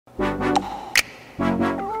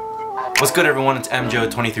What's good everyone, it's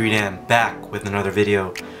MJO23Dan back with another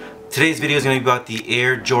video. Today's video is going to be about the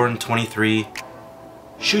Air Jordan 23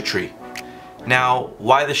 shoe tree. Now,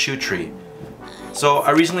 why the shoe tree? So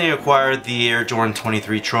I recently acquired the Air Jordan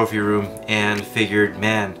 23 trophy room and figured,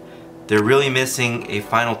 man, they're really missing a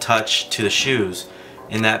final touch to the shoes,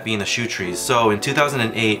 and that being the shoe trees. So in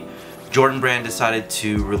 2008, Jordan Brand decided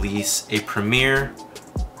to release a Premier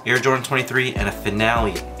Air Jordan 23 and a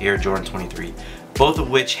Finale Air Jordan 23, both of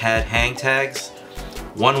which had hang tags.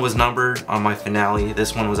 One was numbered on my Finale.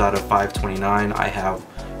 This one was out of 529. I have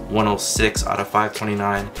 106 out of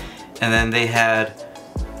 529. And then they had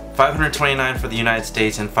 529 for the United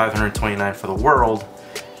States and 529 for the world.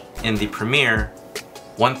 In the Premier,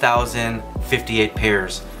 1,058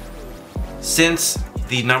 pairs. Since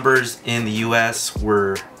the numbers in the US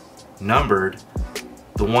were numbered,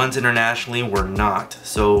 the ones internationally were not.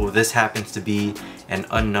 So this happens to be an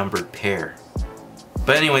unnumbered pair.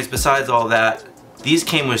 But anyways, besides all that, these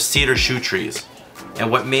came with cedar shoe trees. And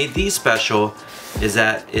what made these special is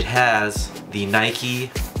that it has the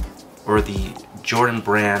Nike or the Jordan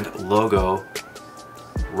Brand logo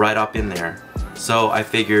right up in there. So I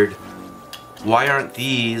figured, why aren't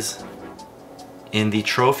these in the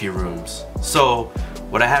trophy rooms? So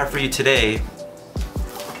what I have for you today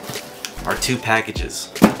are two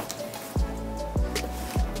packages.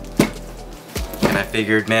 And I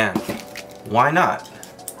figured, man, why not?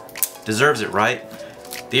 Deserves it, right?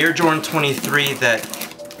 The Air Jordan 23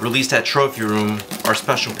 that released at trophy room are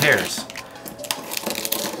special pairs,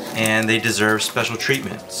 and they deserve special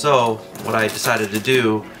treatment. So what I decided to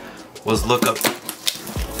do was look up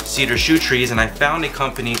cedar shoe trees, and I found a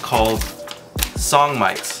company called Song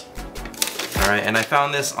Mics. Alright, and I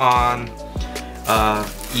found this on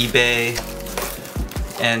eBay,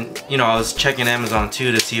 and you know, I was checking Amazon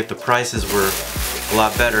too to see if the prices were a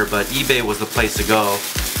lot better, but eBay was the place to go.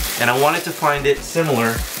 And I wanted to find it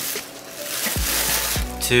similar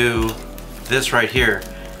to this right here.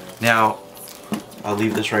 Now, I'll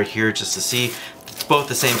leave this right here just to see. It's both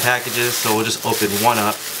the same packages, so we'll just open one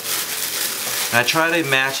up. And I try to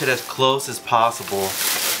match it as close as possible.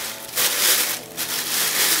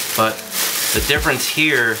 But the difference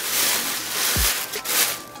here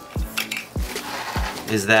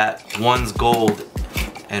is that one's gold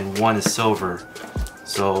and one is silver.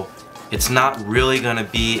 So it's not really gonna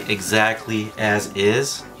be exactly as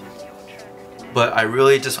is, but I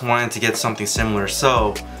really just wanted to get something similar.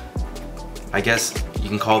 So I guess you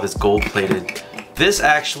can call this gold plated. This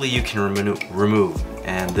actually you can remove,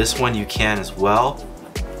 and this one you can as well.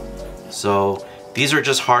 So these are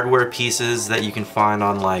just hardware pieces that you can find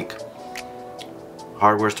on like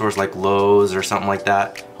hardware stores like Lowe's or something like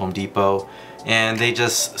that, Home Depot, and they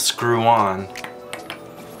just screw on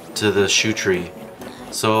to the shoe tree.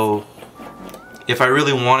 So if I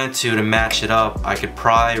really wanted to match it up, I could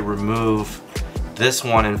probably remove this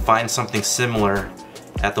one and find something similar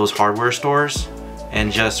at those hardware stores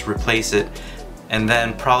and just replace it, and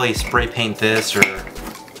then probably spray paint this, or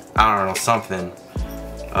I don't know, something.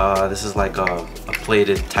 This is like a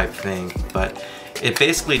plated type thing, but it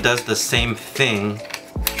basically does the same thing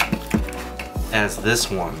as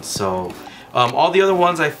this one. So all the other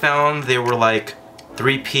ones I found, they were like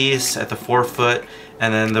 3-piece at the forefoot,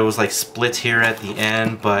 and then there was like splits here at the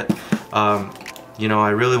end, but you know, I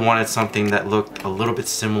really wanted something that looked a little bit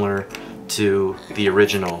similar to the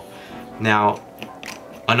original. Now,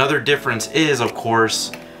 another difference is, of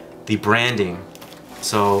course, the branding.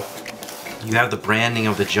 So you have the branding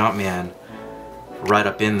of the Jumpman right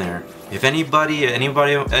up in there. If any of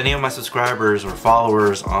my subscribers or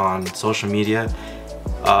followers on social media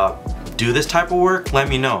do this type of work, let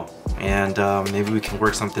me know, and maybe we can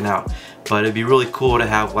work something out. But it'd be really cool to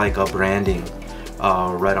have like a branding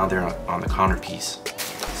right on there on the counter piece.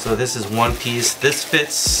 So this is one piece. This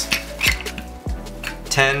fits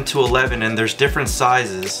 10 to 11, and there's different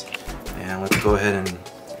sizes. And let's go ahead and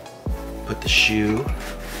put the shoe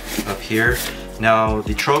up here. Now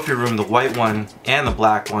the trophy room, the white one and the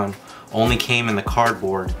black one, only came in the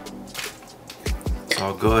cardboard. So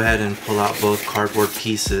I'll go ahead and pull out both cardboard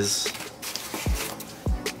pieces,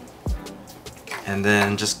 and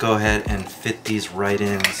then just go ahead and fit these right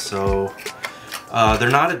in. So they're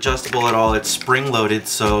not adjustable at all. It's spring loaded,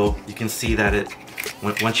 so you can see that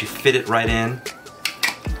once you fit it right in,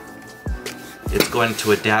 it's going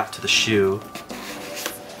to adapt to the shoe.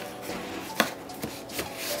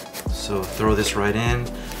 So throw this right in,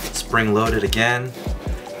 spring loaded again,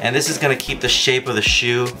 and this is going to keep the shape of the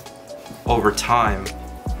shoe over time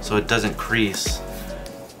so it doesn't crease.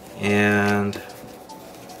 And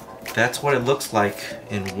that's what it looks like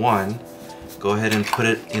in one. Go ahead and put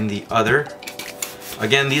it in the other.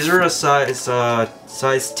 Again, these are a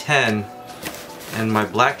size 10, and my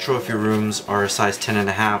black trophy rooms are a size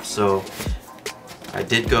 10.5, so I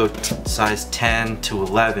did go size 10 to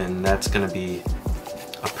 11. That's gonna be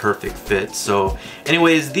a perfect fit. So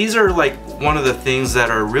anyways, these are like one of the things that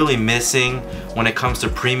are really missing when it comes to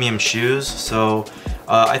premium shoes. So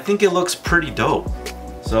I think it looks pretty dope.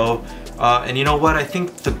 So and you know what, I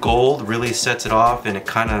think the gold really sets it off, and it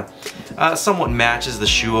kind of somewhat matches the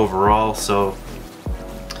shoe overall. So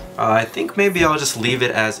I think maybe I'll just leave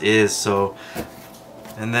it as is. So,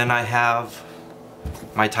 and then I have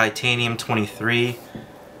my titanium 23,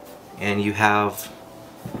 and you have,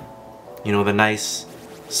 you know, the nice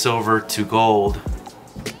silver to gold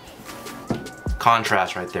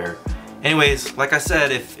contrast right there. Anyways, like I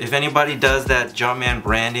said, if anybody does that Jumpman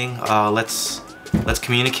branding, let's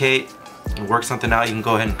communicate and work something out. You can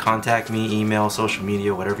go ahead and contact me, email, social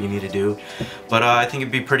media, whatever you need to do. But I think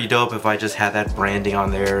it'd be pretty dope if I just had that branding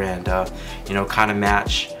on there and you know, kind of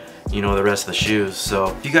match, you know, the rest of the shoes.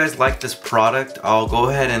 So if you guys like this product, I'll go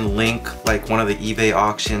ahead and link like one of the eBay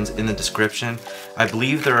auctions in the description. I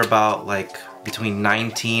believe they're about like between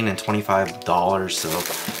 $19 and $25.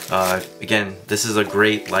 So again, this is a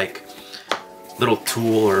great like little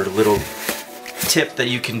tool or little tip that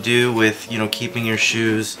you can do with, you know, keeping your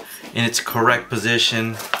shoes in its correct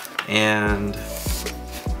position, and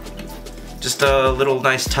just a little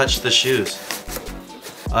nice touch to the shoes.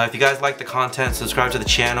 If you guys like the content, subscribe to the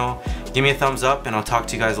channel, give me a thumbs up, and I'll talk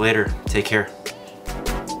to you guys later. Take care.